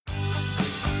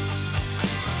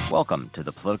Welcome to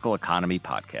the Political Economy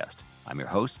Podcast. I'm your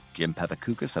host, Jim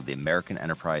Pethokoukis of the American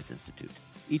Enterprise Institute.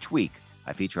 Each week,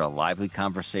 I feature a lively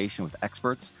conversation with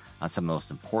experts on some of the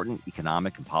most important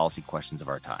economic and policy questions of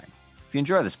our time. If you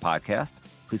enjoy this podcast,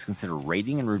 please consider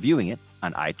rating and reviewing it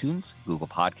on iTunes, Google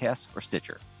Podcasts, or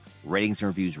Stitcher. Ratings and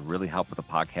reviews really help with the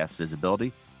podcast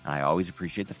visibility, and I always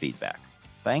appreciate the feedback.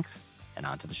 Thanks, and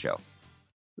on to the show.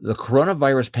 The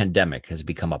coronavirus pandemic has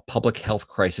become a public health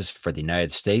crisis for the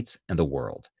United States and the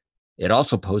world. It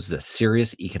also poses a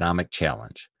serious economic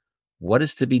challenge. What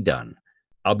is to be done?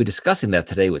 I'll be discussing that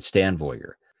today with Stan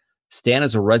Voyer. Stan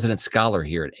is a resident scholar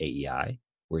here at AEI,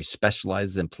 where he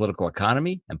specializes in political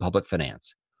economy and public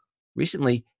finance.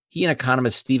 Recently, he and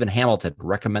economist Stephen Hamilton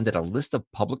recommended a list of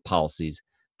public policies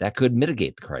that could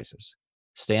mitigate the crisis.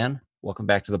 Stan, welcome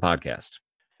back to the podcast.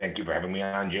 Thank you for having me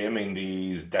on, Jim, in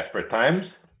these desperate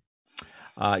times.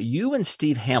 You and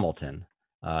Steve Hamilton,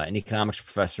 an economics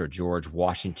professor at George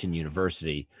Washington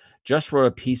University, just wrote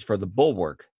a piece for The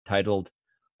Bulwark titled,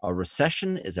 "A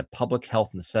Recession is a Public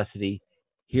Health Necessity.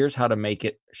 Here's How to Make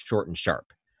It Short and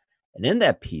Sharp." And in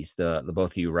that piece, the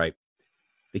both of you write,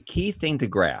 the key thing to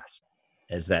grasp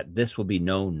is that this will be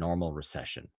no normal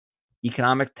recession.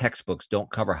 Economic textbooks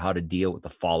don't cover how to deal with the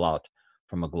fallout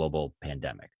from a global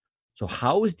pandemic. So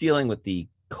how is dealing with the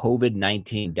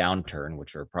COVID-19 downturn,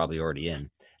 which we're probably already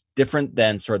in, different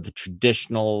than sort of the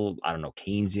traditional,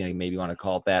 Keynesian, maybe you want to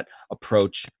call it that,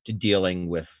 approach to dealing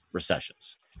with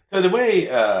recessions? So the way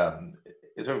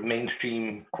sort of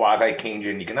mainstream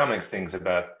quasi-Keynesian economics thinks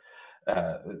about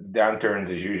downturns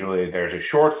is usually there's a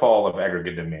shortfall of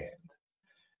aggregate demand,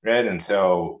 right? And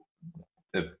so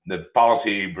the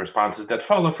policy responses that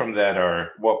follow from that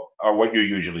are what you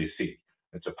usually see.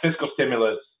 It's a fiscal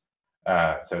stimulus,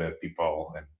 so that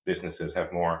people and businesses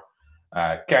have more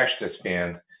cash to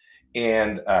spend,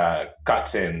 and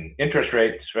cuts in interest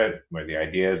rates, right? Where the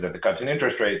idea is that the cuts in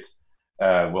interest rates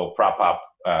will prop up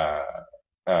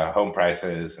home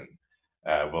prices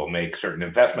and will make certain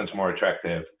investments more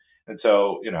attractive. And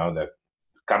so, the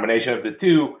combination of the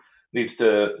two leads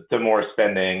to more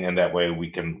spending, and that way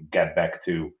we can get back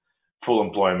to full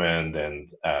employment and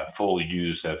full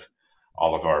use of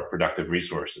all of our productive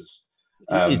resources.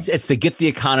 It's to get the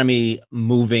economy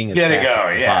moving as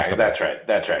fast as possible.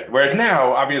 That's right. Whereas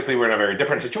now, obviously, we're in a very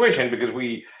different situation because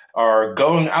we are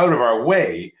going out of our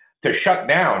way to shut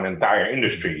down entire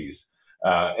industries.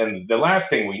 And the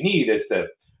last thing we need is to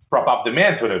prop up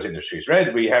demand for those industries,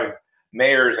 right? We have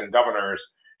mayors and governors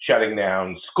shutting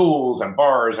down schools and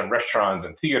bars and restaurants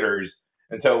and theaters.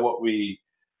 And so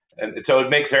so it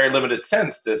makes very limited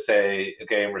sense to say,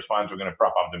 okay, in response, we're going to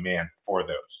prop up demand for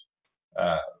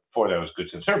those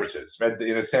goods and services. Right?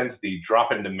 In a sense, the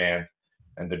drop in demand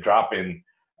and the drop in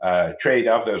trade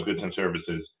of those goods and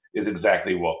services is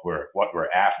exactly what we're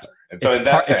after. And so,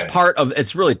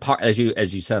 it's really part, as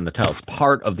you said in the title, it's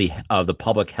part of the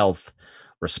public health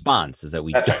response is that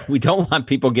we don't want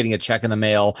people getting a check in the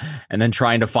mail and then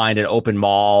trying to find an open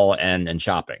mall and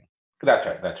shopping. That's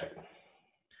right.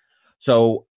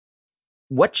 So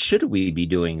what should we be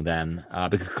doing then?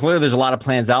 Because clearly there's a lot of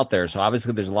plans out there. So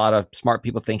obviously there's a lot of smart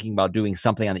people thinking about doing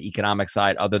something on the economic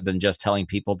side other than just telling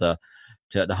people to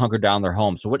hunker down their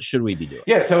homes. So what should we be doing?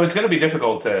 Yeah, so it's going to be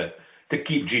difficult to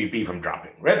keep GDP from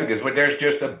dropping, right? Because there's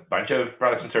just a bunch of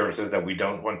products and services that we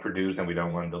don't want produced and we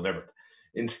don't want delivered.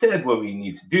 Instead, what we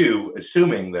need to do,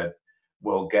 assuming that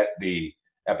we'll get the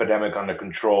epidemic under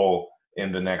control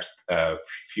in the next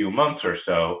few months or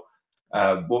so,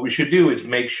 what we should do is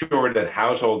make sure that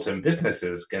households and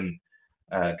businesses can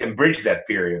bridge that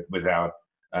period without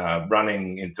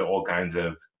running into all kinds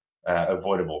of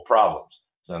avoidable problems.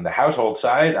 So on the household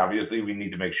side, obviously, we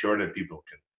need to make sure that people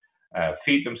can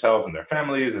feed themselves and their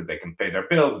families, that they can pay their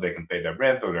bills, that they can pay their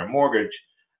rent or their mortgage.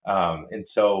 And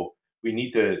so we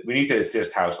need to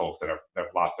assist households that have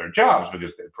lost their jobs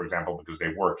because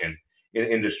they work in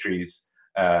industries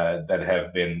that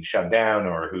have been shut down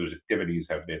or whose activities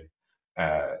have been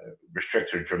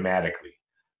restricted dramatically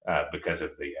because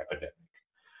of the epidemic.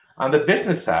 On the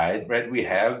business side, right, we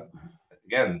have,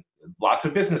 again, lots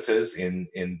of businesses in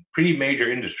pretty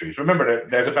major industries. Remember,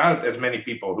 there's about as many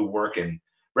people who work in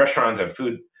restaurants and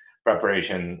food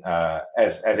preparation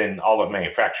as in all of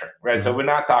manufacturing, right? Mm-hmm. So we're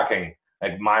not talking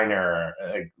like minor,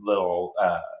 little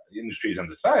industries on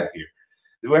the side here.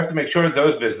 We have to make sure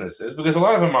those businesses, because a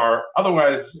lot of them are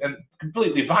otherwise and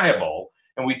completely viable,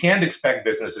 and we can't expect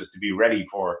businesses to be ready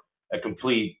for a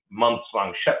complete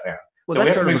months-long shutdown. Well, so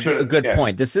that's sort of a good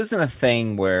point. This isn't a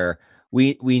thing where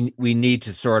we need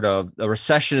to sort of, the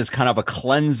recession is kind of a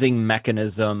cleansing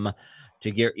mechanism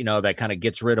to get, that kind of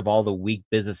gets rid of all the weak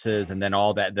businesses, and then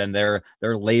all that, then their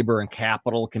labor and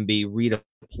capital can be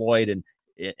redeployed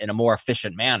in a more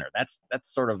efficient manner. That's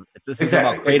sort of, this is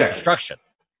about creative destruction.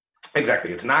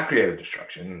 Exactly. It's not creative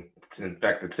destruction. In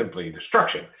fact, it's simply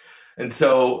destruction. And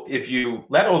so if you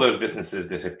let all those businesses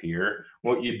disappear,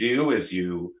 what you do is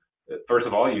first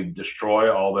of all, you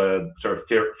destroy all the sort of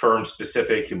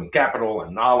firm-specific human capital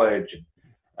and knowledge,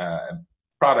 and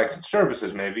products and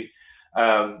services, maybe.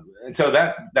 And so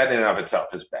that in and of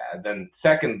itself is bad. Then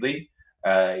secondly,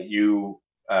 you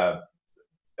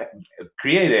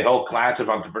create a whole class of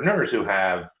entrepreneurs who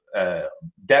have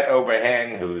debt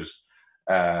overhang, whose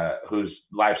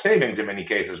life savings in many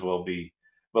cases will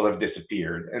have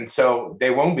disappeared, and so they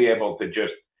won't be able to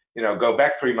just go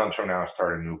back 3 months from now and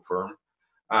start a new firm.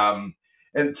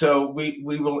 And so we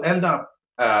will end up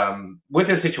with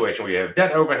a situation where you have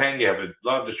debt overhang, you have a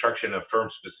lot of destruction of firm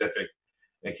specific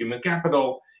human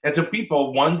capital, and so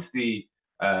people, once the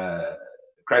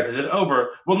crisis is over,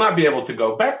 will not be able to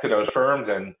go back to those firms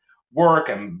and work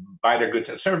and buy their goods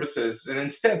and services, and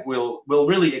instead will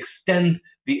really extend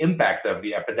the impact of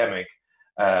the epidemic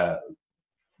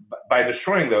by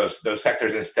destroying those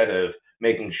sectors instead of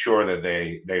making sure that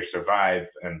they survive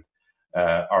and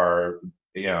are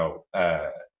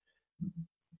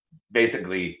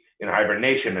basically in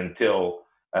hibernation until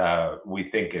we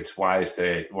think it's wise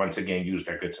to once again use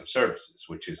their goods and services,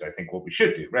 which is, I think, what we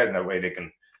should do, right? And that way they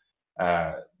can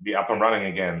be up and running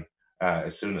again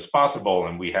as soon as possible,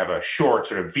 and we have a short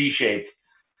sort of V-shaped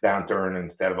downturn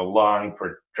instead of a long,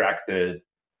 protracted,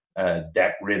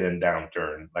 debt-ridden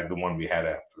downturn like the one we had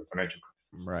after the financial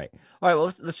crisis. Right. All right.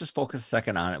 Well, let's just focus a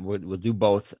second on it. We'll do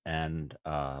both, and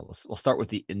we'll start with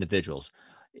the individuals.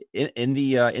 In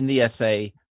the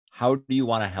essay, how do you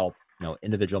want to help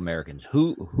individual Americans?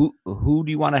 Who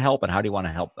do you want to help, and how do you want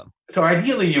to help them? So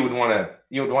ideally, you would want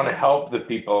to help the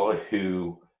people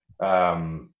who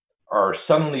are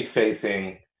suddenly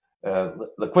facing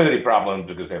liquidity problems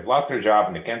because they've lost their job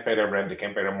and they can't pay their rent, they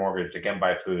can't pay their mortgage, they can't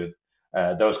buy food,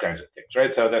 those kinds of things,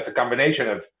 right? So that's a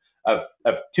combination of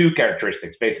two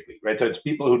characteristics, basically, right? So it's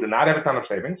people who do not have a ton of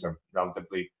savings, so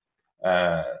relatively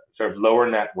sort of lower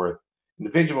net worth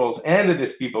individuals, and it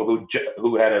is people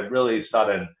who had a really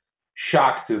sudden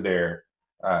shock to their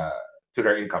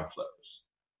income flows.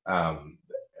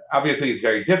 Obviously, it's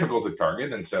very difficult to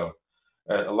target, and so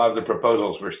a lot of the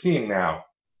proposals we're seeing now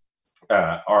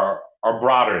are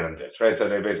broader than this, right? So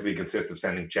they basically consist of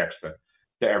sending checks to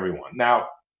everyone. Now,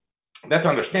 that's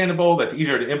understandable, that's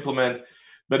easier to implement,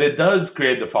 but it does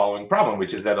create the following problem,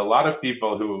 which is that a lot of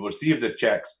people who will receive the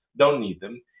checks don't need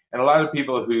them, and a lot of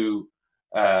people who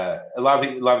a lot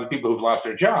of the people who've lost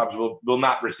their jobs will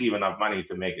not receive enough money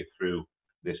to make it through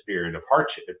this period of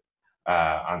hardship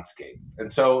unscathed.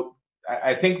 And so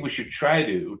I think we should try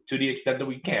to the extent that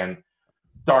we can,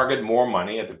 target more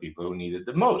money at the people who need it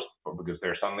the most, because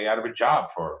they're suddenly out of a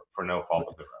job for no fault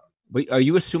of their own. But are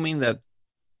you assuming that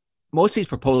most of these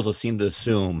proposals seem to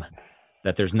assume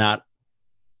that there's not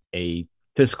a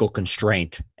fiscal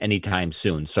constraint anytime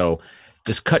soon? So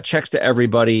just cut checks to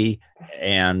everybody,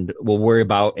 and we'll worry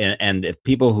about, and if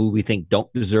people who we think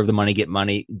don't deserve the money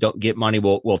don't get money,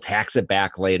 we'll tax it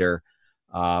back later.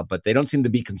 But they don't seem to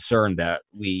be concerned that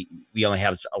we only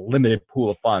have a limited pool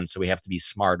of funds, so we have to be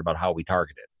smart about how we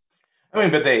target it.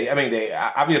 They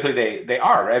obviously they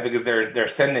are, right, because they're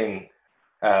sending.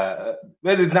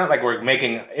 It's not like we're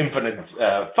making infinite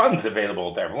funds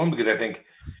available to everyone, because I think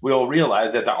we all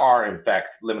realize that there are in fact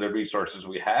limited resources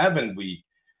we have, and we,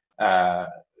 and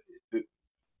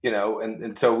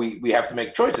so we have to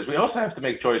make choices. We also have to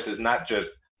make choices not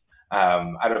just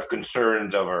out of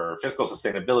concerns over fiscal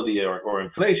sustainability or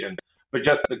inflation, but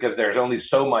just because there's only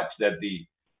so much that the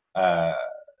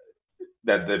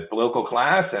political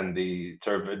class and the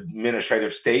sort of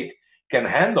administrative state can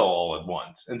handle all at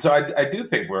once. And so I do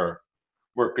think we're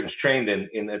constrained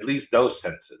in at least those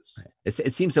senses.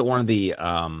 It seems that one of the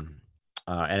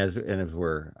and as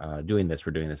we're doing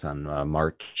this on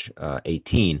March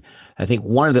 18, I think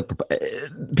one of the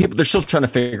people, they're still trying to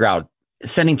figure out.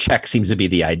 Sending checks seems to be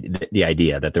the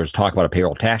idea, that there's talk about a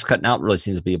payroll tax cut. Now it really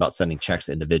seems to be about sending checks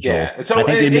to individuals. Yeah. So I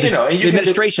think the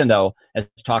administration, though, has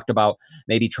talked about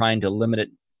maybe trying to limit it,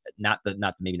 not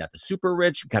the super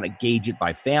rich, kind of gauge it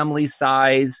by family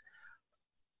size.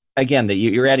 Again, that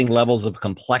you're adding levels of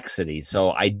complexity.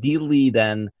 So ideally,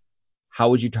 then, how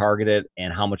would you target it,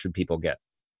 and how much would people get?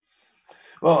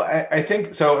 Well, I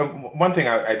think so. One thing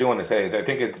I do want to say is I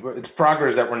think it's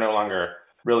progress that we're no longer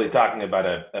really talking about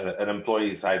an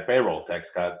employee side payroll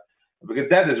tax cut, because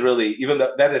that is really, even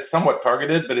though that is somewhat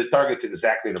targeted, but it targets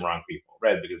exactly the wrong people,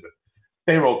 right? Because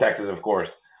payroll taxes, of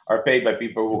course, are paid by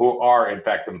people who are in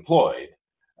fact employed.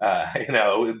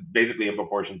 Basically in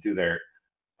proportion to their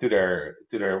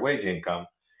wage income.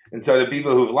 And so the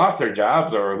people who've lost their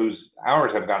jobs or whose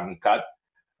hours have gotten cut,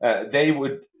 they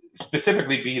would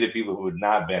specifically be the people who would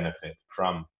not benefit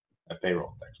from a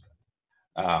payroll tax cut.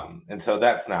 And so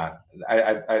that's not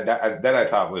that I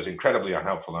thought was incredibly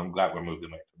unhelpful. I'm glad we're moved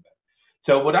away from that.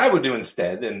 So what I would do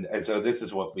instead, and so this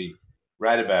is what we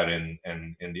write about in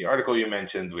the article you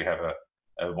mentioned. We have a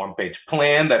one-page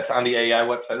plan that's on the AEI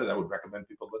website that I would recommend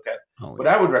people look at. What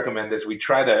I would recommend is we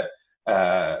try to,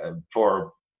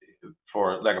 for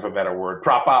lack of a better word,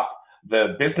 prop up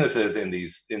the businesses in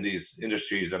these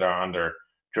industries that are under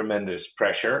tremendous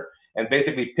pressure, and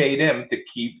basically pay them to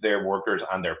keep their workers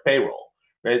on their payroll.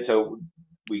 Right. So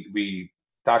we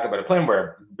talk about a plan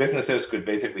where businesses could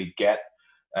basically get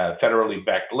federally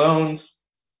backed loans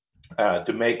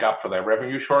to make up for their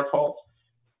revenue shortfalls.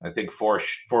 I think for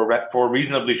a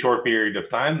reasonably short period of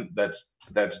time, that's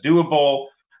doable.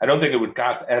 I don't think it would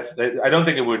cost I don't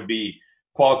think it would be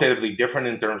qualitatively different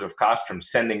in terms of cost from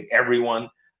sending everyone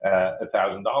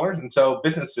 $1,000. And so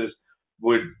businesses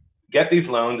would get these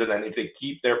loans, and then if they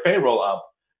keep their payroll up,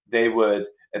 they would,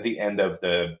 at the end of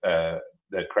the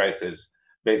crisis,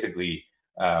 basically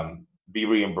be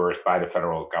reimbursed by the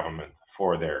federal government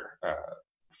for their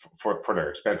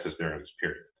expenses during this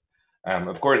period.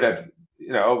 Of course, that's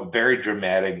a very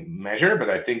dramatic measure, but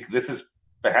I think this is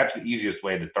perhaps the easiest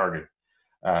way to target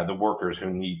the workers who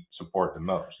need support the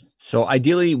most. So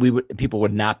ideally, people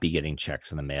would not be getting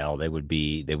checks in the mail. They would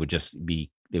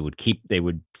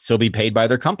still be paid by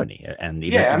their company, and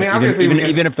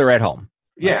even if they're at home.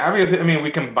 Yeah, obviously, I mean,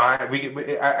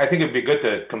 I think it'd be good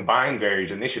to combine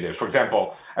various initiatives. For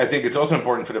example, I think it's also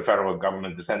important for the federal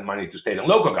government to send money to state and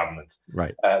local governments.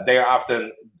 Right. They are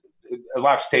often, a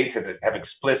lot of states have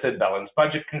explicit balanced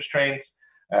budget constraints.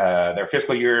 Their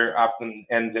fiscal year often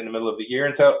ends in the middle of the year.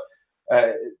 And so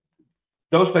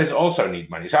those places also need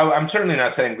money. So I'm certainly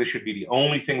not saying this should be the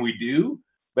only thing we do,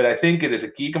 but I think it is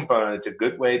a key component. It's a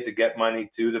good way to get money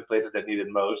to the places that need it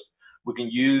most. We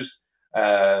can use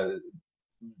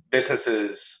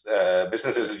businesses'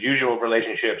 usual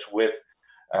relationships with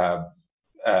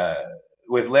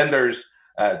lenders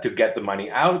to get the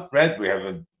money out. Right, we have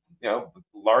a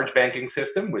large banking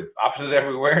system with offices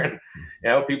everywhere,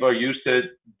 and people are used to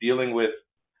dealing with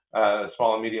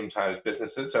small and medium-sized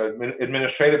businesses. So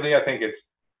administratively, I think it's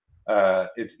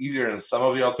easier than some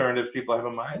of the alternatives people have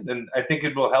in mind, and I think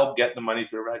it will help get the money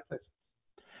to the right place.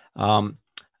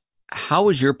 How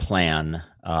is your plan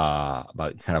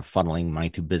about kind of funneling money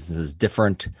to businesses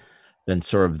different than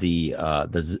sort of the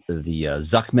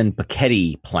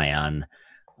Zucman-Piketty plan,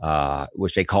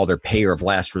 which they call their payer of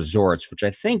last resorts, which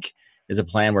I think is a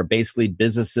plan where basically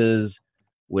businesses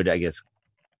would, I guess,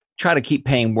 try to keep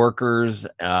paying workers,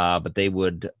 but they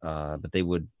would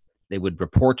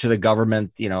report to the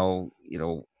government, the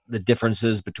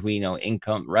differences between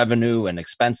income, revenue, and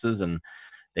expenses, and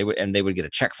they would get a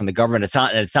check from the government.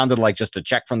 It sounded like just a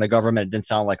check from the government. It didn't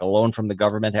sound like a loan from the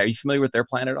government. Are you familiar with their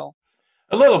plan at all?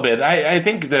 A little bit. I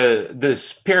think the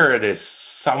spirit is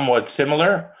somewhat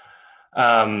similar.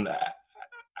 I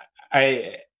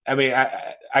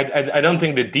don't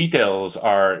think the details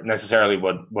are necessarily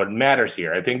what matters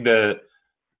here. I think the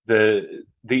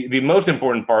most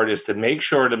important part is to make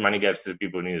sure the money gets to the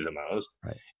people who need it the most,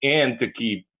 right, and to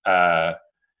keep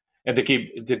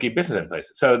business in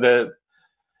place. So the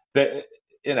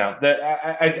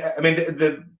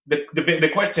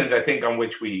questions I think on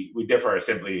which we differ are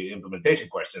simply implementation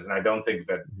questions, and I don't think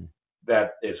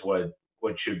that is what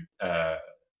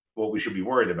we should be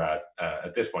worried about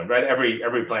at this point, right?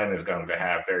 Every plan is going to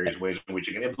have various ways in which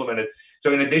you can implement it.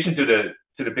 So in addition to the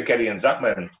Piketty and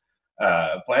Zucman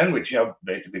plan, which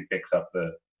basically picks up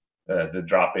the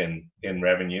drop in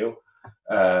revenue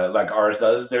like ours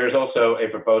does, there's also a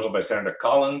proposal by Senator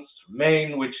Collins from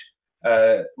Maine, which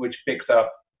picks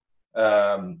up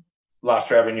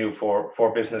lost revenue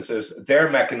for businesses. Their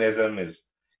mechanism is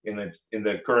in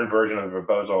the current version of the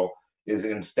proposal is,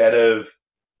 instead of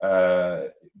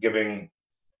giving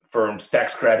firms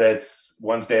tax credits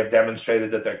once they have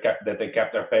demonstrated that they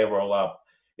kept their payroll up,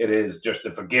 it is just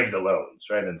to forgive the loans,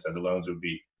 right? And so the loans would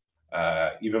be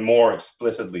even more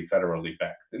explicitly federally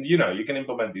backed. And you can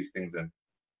implement these things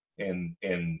in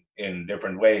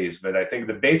different ways, but I think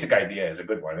the basic idea is a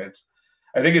good one. I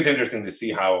think it's interesting to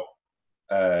see how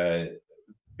the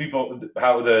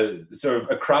sort of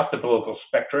across the political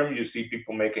spectrum, you see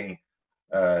people making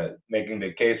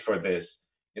the case for this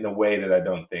in a way that I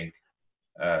don't think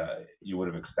you would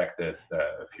have expected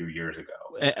a few years ago.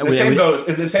 And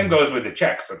The same goes with the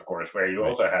Czechs, of course, where you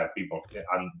also have people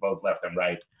on both left and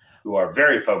right who are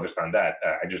very focused on that.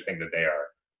 I just think that they are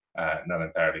not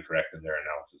entirely correct in their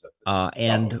analysis of the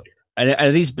and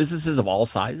are these businesses of all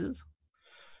sizes?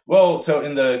 Well, so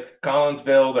in the Collins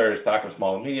bill, there's talk of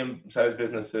small and medium-sized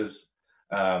businesses.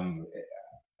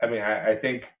 I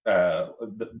think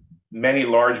many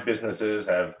large businesses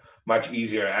have much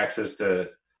easier access to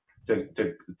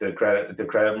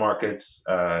credit markets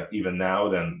even now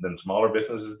than smaller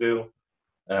businesses do.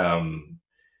 And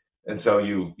so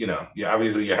you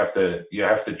obviously you have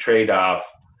to trade off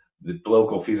the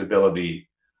local feasibility,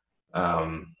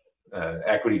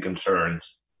 equity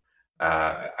concerns.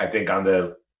 I think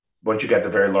once you get the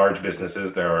very large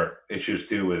businesses, there are issues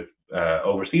too with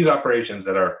overseas operations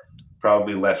that are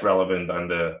probably less relevant on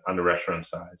the restaurant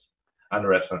side.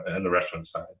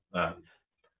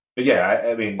 But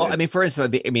yeah, for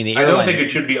instance, the airline, I don't think it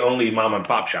should be only mom and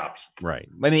pop shops. Right.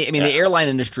 The airline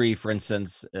industry, for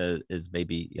instance, is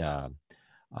maybe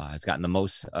has gotten the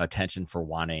most attention for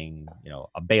wanting,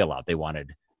 a bailout. They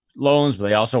wanted loans,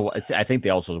 but I think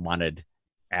they also wanted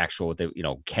actual,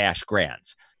 cash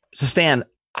grants. So Stan,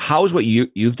 how is what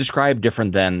you've described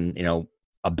different than,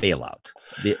 a bailout?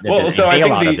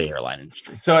 Bailout of the airline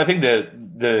industry. So I think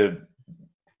the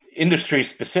industry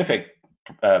specific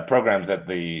programs that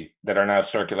are now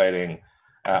circulating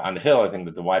on the Hill, I think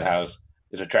that the White House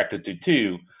is attracted to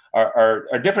too,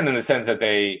 are different in the sense that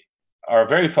they are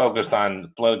very focused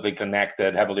on politically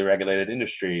connected, heavily regulated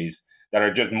industries that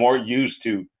are just more used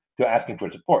to asking for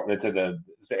support. To the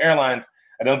airlines,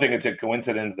 I don't think it's a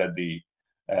coincidence that the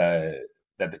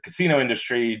casino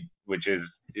industry, which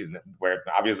is where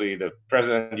obviously the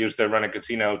president used to run a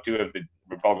casino, two of the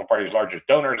Republican Party's largest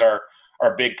donors are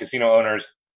big casino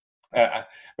owners.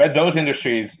 But those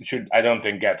industries should, I don't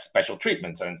think, get special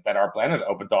treatment. So instead, our plan is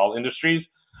open to all industries.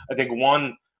 I think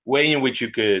one way in which you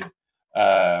could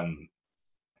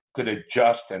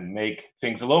adjust and make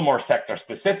things a little more sector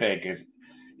specific is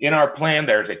in our plan.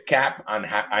 There's a cap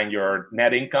on your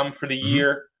net income for the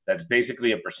year. That's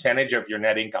basically a percentage of your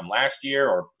net income last year,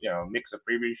 or a mix of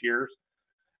previous years.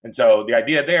 And so the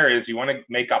idea there is you want to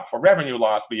make up for revenue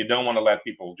loss, but you don't want to let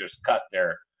people just cut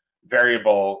their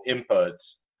variable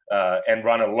inputs and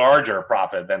run a larger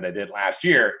profit than they did last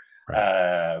year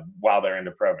while they're in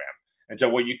the program. And so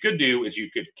what you could do is you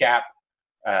could cap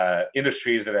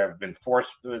industries that have been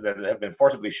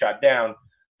forcibly shut down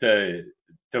to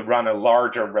run a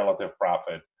larger relative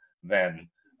profit than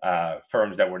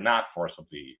firms that were not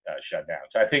forcibly shut down.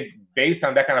 So I think based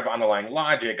on that kind of underlying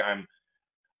logic, I'm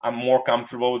more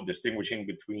comfortable with distinguishing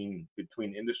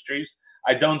between industries.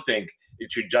 I don't think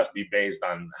it should just be based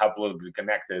on how politically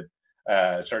connected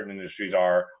certain industries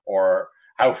are, or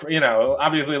how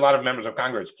obviously a lot of members of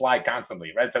Congress fly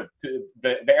constantly, right? So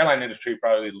the airline industry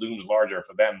probably looms larger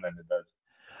for them than it does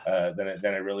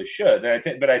than it really should. And I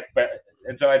think,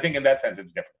 and so I think in that sense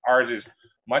it's different. Ours is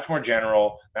much more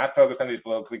general, not focused on these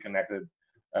politically connected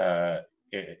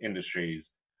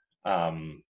industries.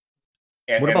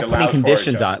 What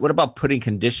about putting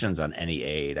conditions on any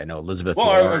aid? I know Elizabeth.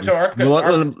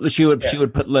 She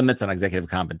would put limits on executive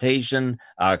compensation,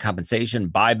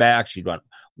 buyback. She'd want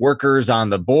workers on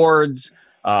the boards,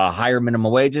 higher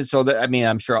minimum wages. So that,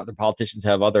 I'm sure other politicians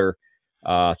have other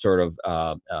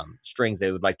strings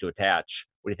they would like to attach.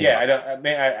 What do you think?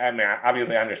 Yeah,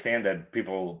 obviously I understand that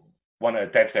people want to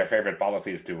attach their favorite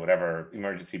policies to whatever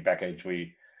emergency package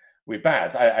we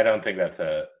pass. I don't think that's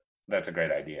a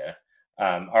great idea.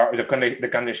 The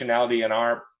conditionality in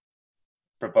our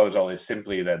proposal is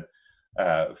simply that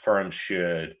firms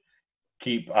should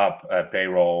keep up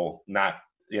payroll, not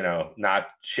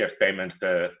shift payments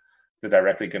to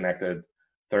directly connected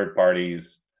third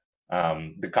parties.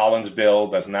 The Collins bill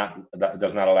does not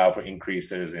allow for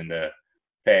increases in the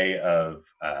pay of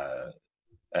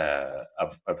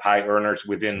high earners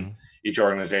within each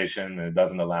organization, and it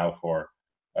doesn't allow for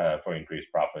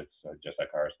increased profits, just like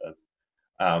ours does.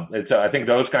 So I think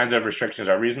those kinds of restrictions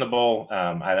are reasonable.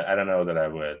 I don't know that I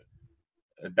would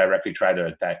directly try to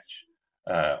attach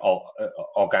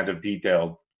all kinds of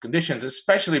detailed conditions,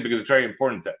 especially because it's very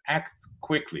important to act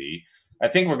quickly. I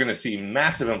think we're going to see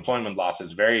massive employment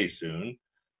losses very soon.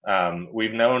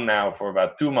 We've known now for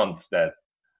about 2 months that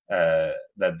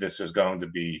this is going to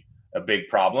be a big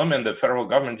problem, and the federal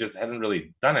government just hasn't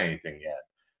really done anything yet.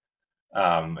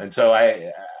 And so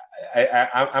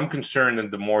I'm concerned that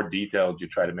the more detailed you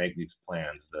try to make these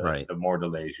plans, the more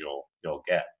delays you'll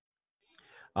get.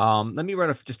 Let me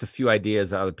run just a few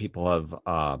ideas that other people have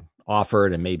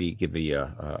offered, and maybe give you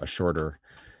a shorter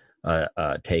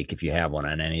take if you have one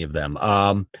on any of them.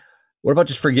 What about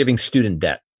just forgiving student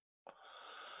debt?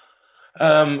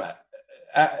 Um,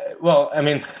 well, I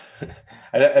mean,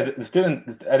 I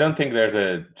don't think there's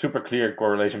a super clear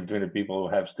correlation between the people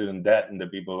who have student debt and the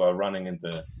people who are running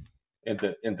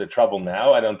into trouble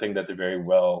now. I don't think that's a very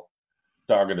well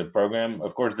targeted program.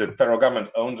 Of course, the federal government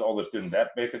owns all the student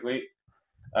debt, basically.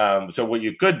 So what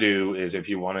you could do is, if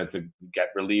you wanted to get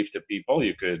relief to people,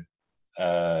 you could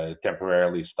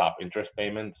temporarily stop interest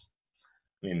payments.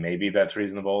 I mean, maybe that's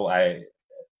reasonable.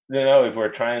 If we're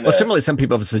trying to. Well, similarly, some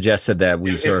people have suggested that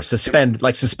we sort of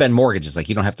suspend mortgages, like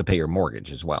you don't have to pay your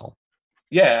mortgage as well.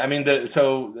 Yeah, I mean,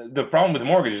 the problem with the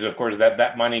mortgages, of course,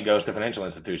 that money goes to financial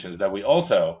institutions that we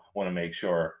also want to make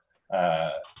sure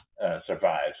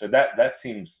survive. So that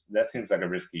seems like a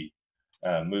risky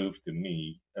move to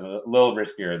me, a little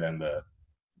riskier than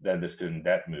the student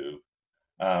debt move.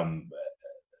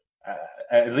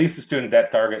 At least the student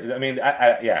debt target. I mean,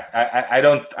 I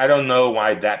don't know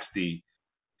why that's the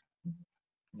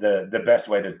best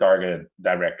way to target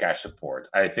direct cash support.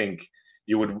 I think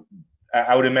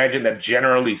I would imagine that,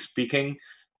 generally speaking,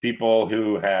 people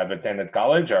who have attended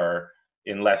college are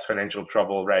in less financial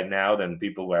trouble right now than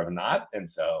people who have not. And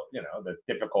so, the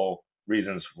typical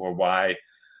reasons for why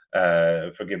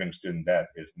forgiving student debt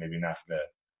is maybe not the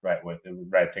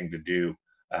right thing to do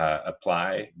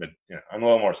apply. But I'm a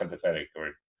little more sympathetic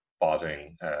toward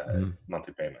pausing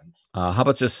monthly payments. How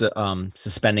about just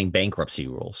suspending bankruptcy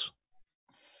rules?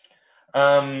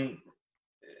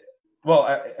 Well,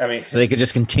 I mean, so they could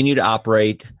just continue to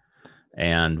operate,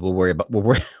 and we'll worry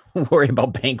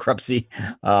about bankruptcy.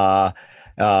 But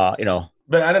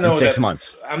I don't know. In 6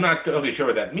 months. I'm not totally sure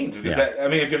what that means, because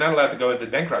if you're not allowed to go into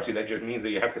bankruptcy, that just means that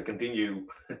you have to continue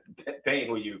paying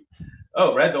what you.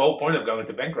 Oh, right. The whole point of going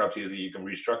into bankruptcy is that you can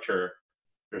restructure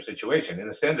your situation. In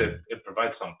a sense, it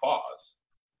provides some pause.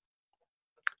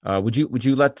 Would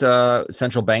you let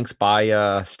central banks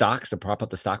buy stocks to prop up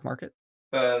the stock market?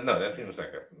 No, that seems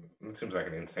like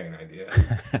an insane idea.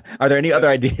 Are there any other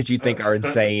ideas you think are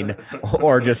insane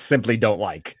or just simply don't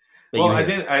like? Well,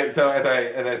 as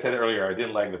I said earlier, I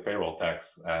didn't like the payroll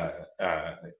tax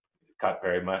cut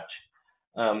very much.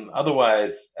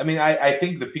 Otherwise, I mean, I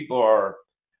think the people are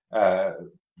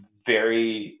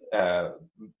very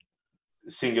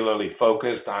singularly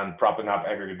focused on propping up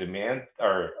aggregate demand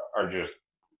are just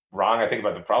wrong, I think,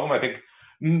 about the problem. I think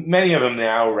many of them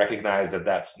now recognize that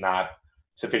that's not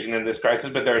sufficient in this crisis,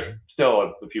 but there's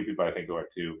still a few people, I think, who are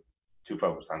too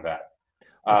focused on that.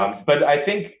 But I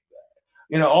think,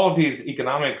 all of these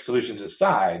economic solutions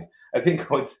aside, I think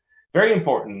what's very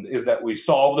important is that we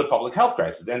solve the public health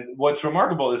crisis. And what's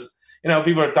remarkable is,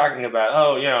 people are talking about,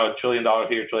 $1 trillion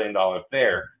here, $1 trillion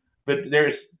there, but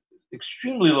there's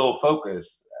extremely little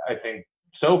focus, I think,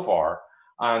 so far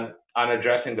on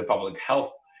addressing the public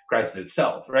health crisis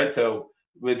itself, right? So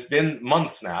it's been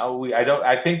months now.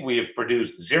 I think we have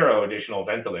produced 0 additional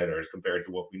ventilators compared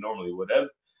to what we normally would have.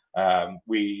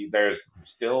 There's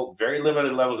still very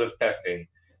limited levels of testing,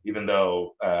 even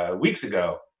though weeks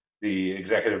ago the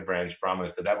executive branch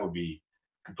promised that would be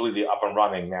completely up and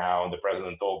running now, and the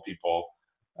president told people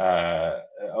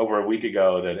over a week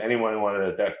ago that anyone who wanted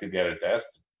a test could get a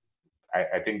test.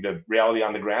 I think the reality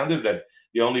on the ground is that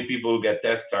the only people who get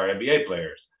tests are NBA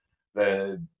players.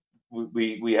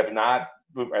 We have not.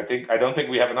 I don't think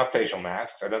we have enough facial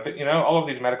masks. I don't think all of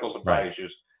these medical supply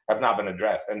issues have not been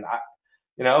addressed. And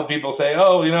people say,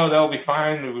 they'll be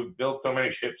fine. We've built so many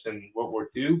ships in World War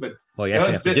II, but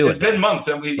it's been months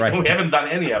and we haven't done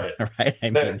any of it. Right. I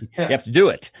mean, you have to do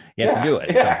it. You have to do it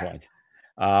at some point.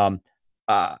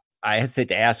 I hesitate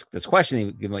to ask this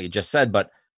question, given what you just said, but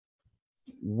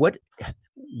what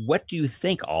do you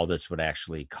think all this would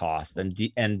actually cost?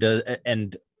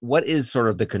 And what is sort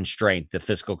of the constraint, the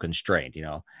fiscal constraint?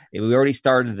 We already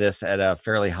started this at a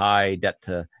fairly high debt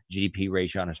to GDP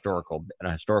ratio on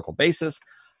a historical basis.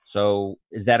 So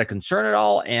is that a concern at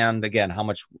all? And again, how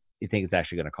much do you think it's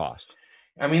actually going to cost?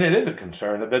 I mean, it is a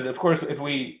concern, but of course,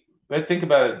 let's think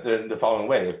about it the following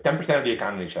way: if 10% of the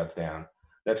economy shuts down,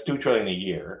 that's $2 trillion a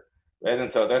year, right?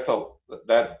 And so that's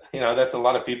a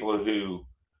lot of people who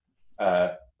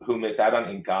miss out on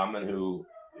income and who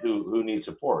need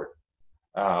support.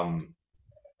 And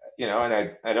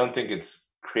I don't think it's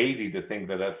crazy to think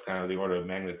that that's kind of the order of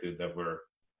magnitude that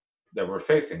we're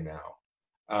facing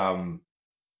now.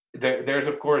 There's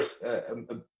of course,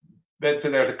 so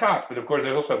there's a cost, but of course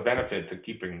there's also a benefit to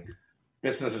keeping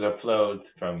businesses afloat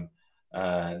from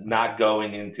not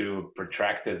going into a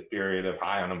protracted period of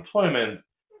high unemployment.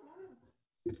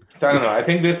 So I don't know. I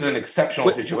think this is an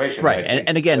exceptional situation, right?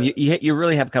 And again, you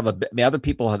really have kind of other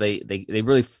people. They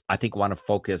really, I think, want to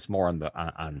focus more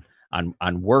on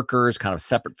on workers, kind of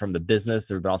separate from the business.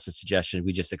 There have been also suggestions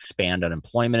we just expand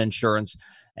unemployment insurance,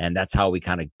 and that's how we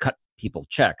kind of cut people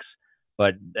checks.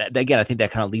 But again, I think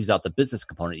that kind of leaves out the business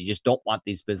component. You just don't want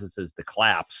these businesses to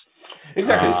collapse.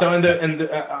 Exactly. So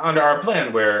under our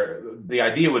plan, where the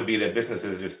idea would be that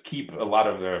businesses just keep a lot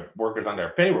of their workers on their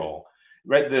payroll,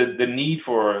 right? The need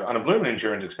for unemployment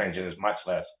insurance expansion is much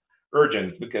less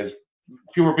urgent because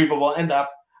fewer people will end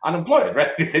up unemployed,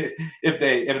 right? if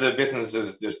the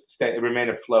businesses just remain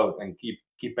afloat and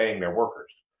keep paying their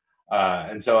workers.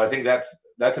 And so I think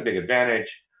that's a big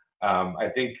advantage. I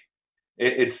think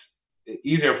it's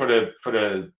easier for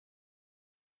the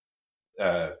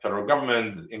federal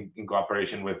government in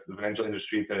cooperation with the financial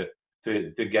industry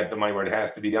to get the money where it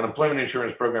has to be. The unemployment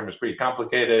insurance program is pretty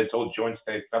complicated. It's all joint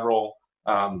state federal.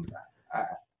 I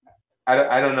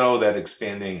don't know that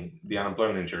expanding the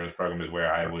unemployment insurance program is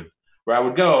where I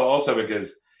would go. Also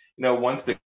because once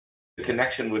the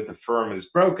connection with the firm is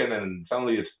broken and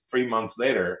suddenly it's 3 months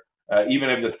later, even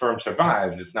if the firm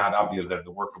survives, it's not obvious that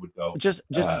the worker would go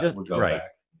would go right. back.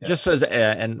 Yeah. Just as,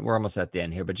 and we're almost at the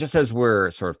end here, but just as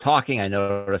we're sort of talking, I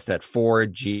noticed that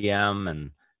Ford, GM, and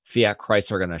Fiat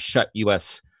Chrysler are going to shut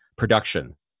U.S.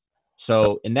 production.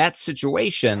 So in that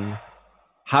situation,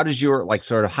 how would your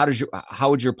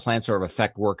plan sort of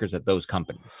affect workers at those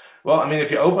companies? Well, I mean,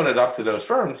 if you open it up to those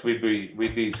firms, we'd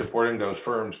be supporting those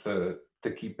firms to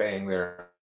keep paying their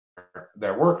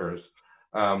workers.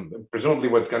 Presumably,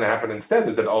 what's going to happen instead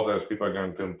is that all those people are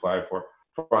going to apply for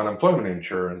unemployment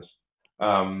insurance.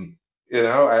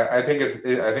 I think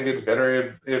it's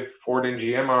better if Ford and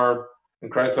GM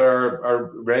and Chrysler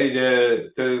are ready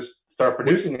to start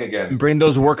producing again. And bring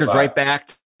those workers right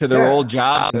back to their old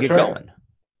job and get going.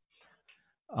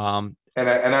 And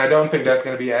I don't think that's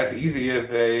going to be as easy if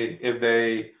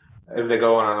they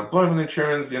go on unemployment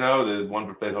insurance. The one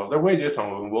replace all their wages.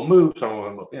 Some of them will move. Some of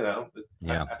them will.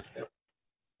 Yeah.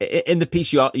 In the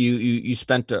piece, you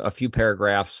spent a few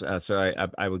paragraphs, so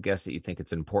I would guess that you think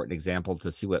it's an important example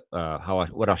to see what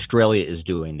Australia is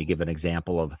doing, to give an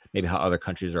example of maybe how other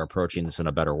countries are approaching this in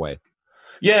a better way.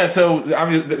 Yeah, so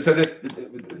this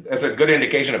is a good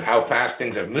indication of how fast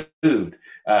things have moved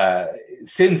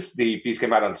since the piece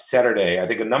came out on Saturday. I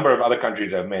think a number of other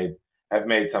countries have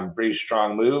made some pretty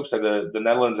strong moves. So the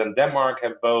Netherlands and Denmark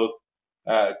have both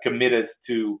committed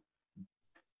to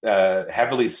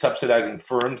heavily subsidizing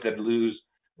firms that lose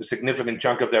a significant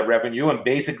chunk of their revenue and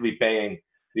basically paying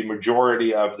the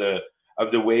majority of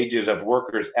the wages of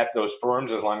workers at those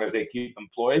firms as long as they keep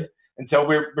employed. And so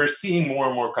we're seeing more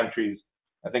and more countries,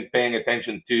 I think, paying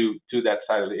attention to that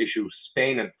side of the issue.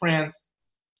 Spain and France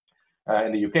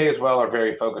and the UK as well are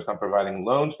very focused on providing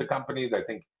loans to companies. I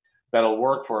think that'll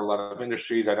work for a lot of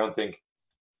industries. I don't think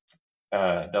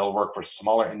that'll work for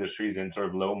smaller industries in sort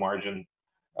of low margin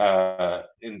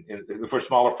for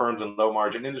smaller firms and low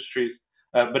margin industries.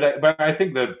 But I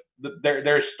think that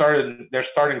they're starting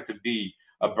to be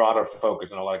a broader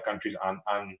focus in a lot of countries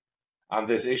on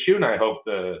this issue, and I hope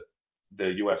the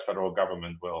U.S. federal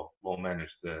government will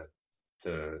manage to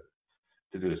do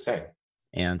the same.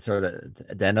 And sort of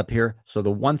to end up here, so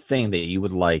the one thing that you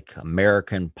would like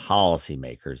American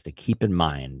policymakers to keep in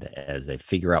mind as they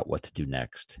figure out what to do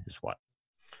next is what?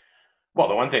 Well,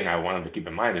 the one thing I want them to keep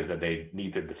in mind is that they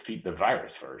need to defeat the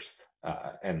virus first,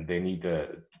 and they need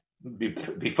to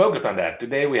be focused on that.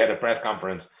 Today, we had a press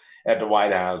conference at the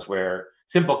White House where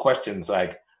simple questions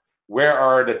like, where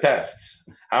are the tests?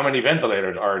 How many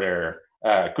ventilators are there?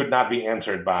 Could not be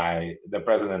answered by the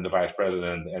president, the vice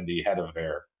president, and the head of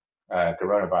their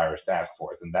coronavirus task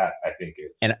force. And that, I think,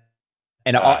 is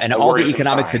all the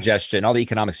economic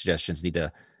suggestions need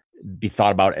to be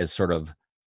thought about as sort of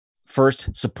first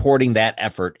supporting that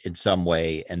effort in some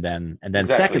way, and then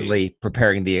exactly. Secondly,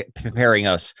 preparing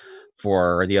us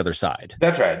for the other side.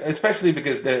 That's right. Especially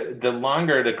because the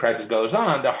longer the crisis goes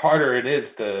on, the harder it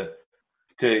is to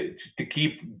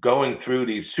keep going through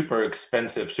these super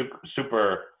expensive,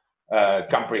 super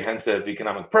comprehensive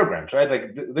economic programs, right?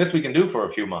 Like this we can do for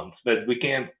a few months, but we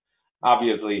can't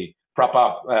obviously prop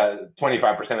up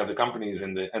 25% of the companies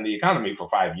and the economy for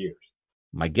 5 years.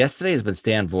 My guest today has been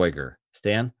Stan Veuger.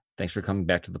 Stan, thanks for coming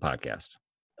back to the podcast.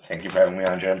 Thank you for having me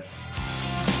on, Jim.